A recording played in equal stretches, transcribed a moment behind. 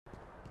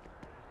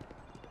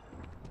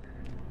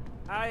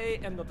I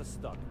am not a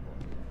stock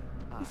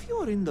boy. If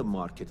you're in the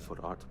market for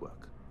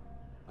artwork,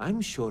 I'm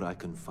sure I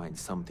can find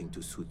something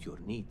to suit your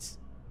needs.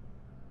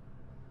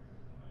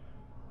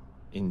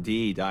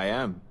 Indeed, I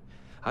am.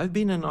 I've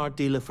been an art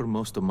dealer for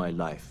most of my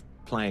life,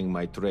 plying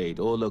my trade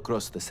all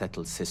across the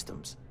settled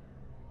systems.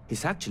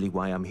 It's actually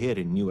why I'm here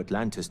in New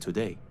Atlantis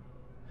today.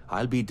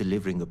 I'll be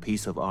delivering a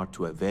piece of art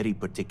to a very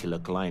particular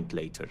client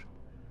later.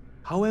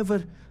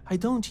 However, I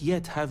don't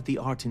yet have the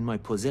art in my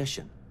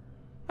possession.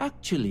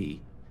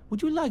 Actually,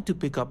 would you like to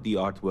pick up the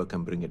artwork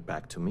and bring it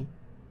back to me?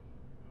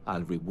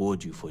 I'll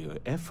reward you for your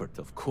effort,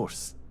 of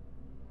course.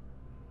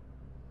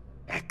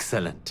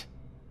 Excellent.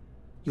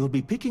 You'll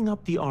be picking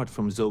up the art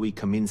from Zoe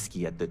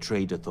Kaminsky at the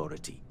Trade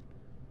Authority.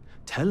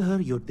 Tell her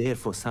you're there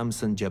for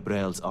Samson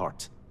Jabrel's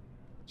art.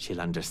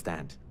 She'll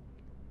understand.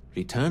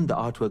 Return the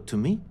artwork to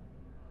me,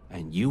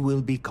 and you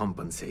will be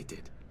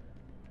compensated.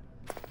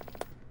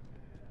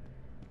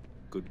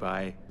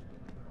 Goodbye.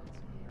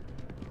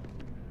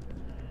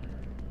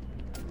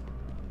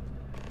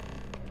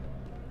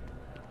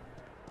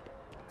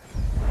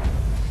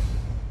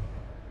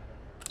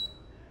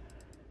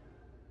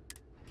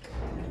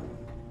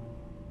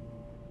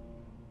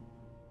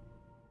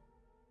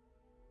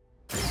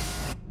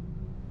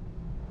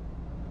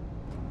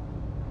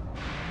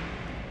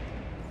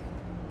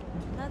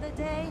 Another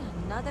day,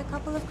 another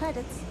couple of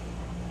credits.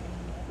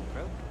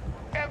 Well,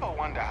 ever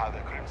wonder how the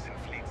Crimson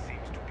Fleet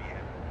seems to be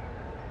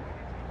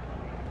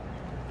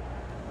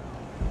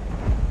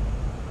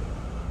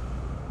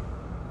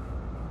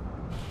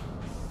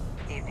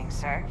in? Evening,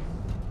 sir.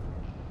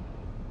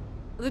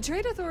 The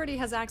Trade Authority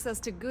has access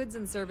to goods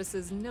and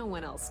services no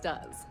one else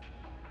does.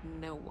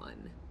 No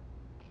one.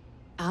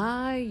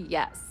 Ah,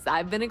 yes,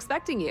 I've been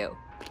expecting you.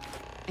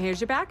 Here's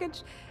your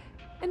package.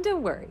 And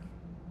don't worry,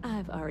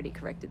 I've already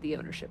corrected the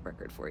ownership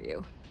record for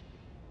you.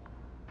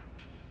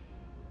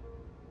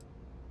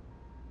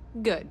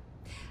 Good.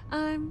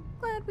 I'm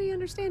glad we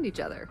understand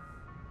each other.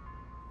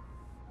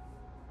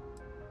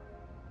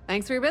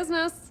 Thanks for your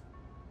business.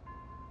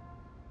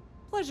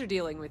 Pleasure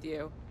dealing with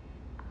you.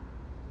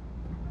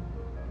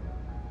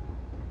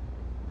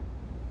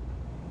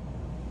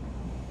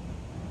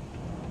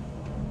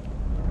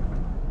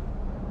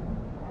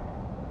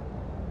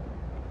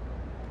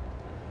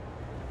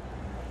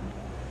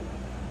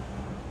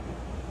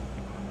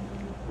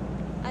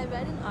 I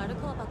read an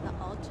article about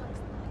the all-chunks.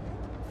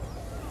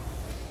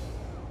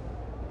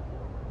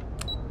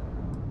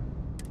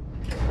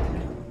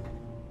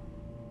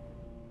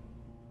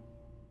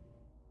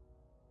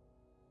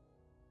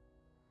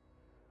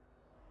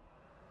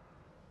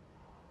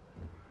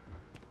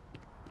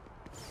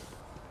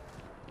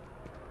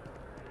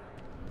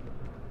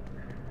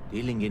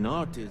 Dealing in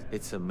art,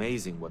 it's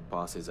amazing what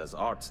passes as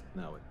art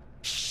now.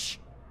 Shh!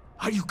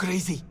 Are you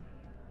crazy?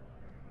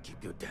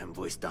 Keep your damn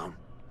voice down.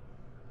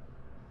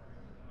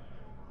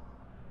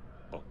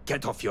 Oh,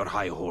 get off your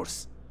high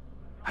horse.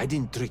 I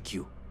didn't trick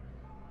you.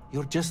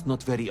 You're just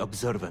not very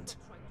observant.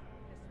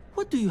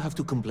 What do you have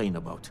to complain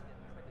about?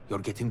 You're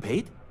getting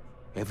paid?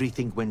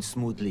 Everything went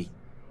smoothly.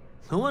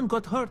 No one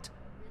got hurt.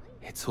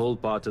 It's all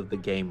part of the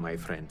game, my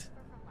friend.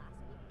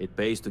 It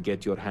pays to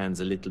get your hands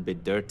a little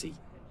bit dirty.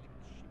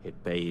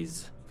 It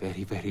pays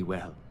very, very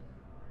well.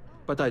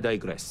 But I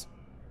digress.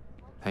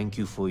 Thank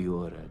you for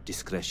your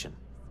discretion.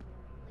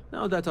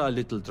 Now that our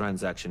little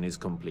transaction is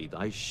complete,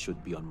 I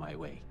should be on my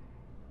way.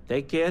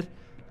 Take care,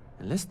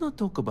 and let's not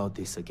talk about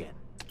this again.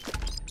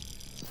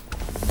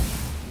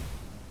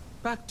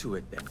 Back to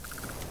it then.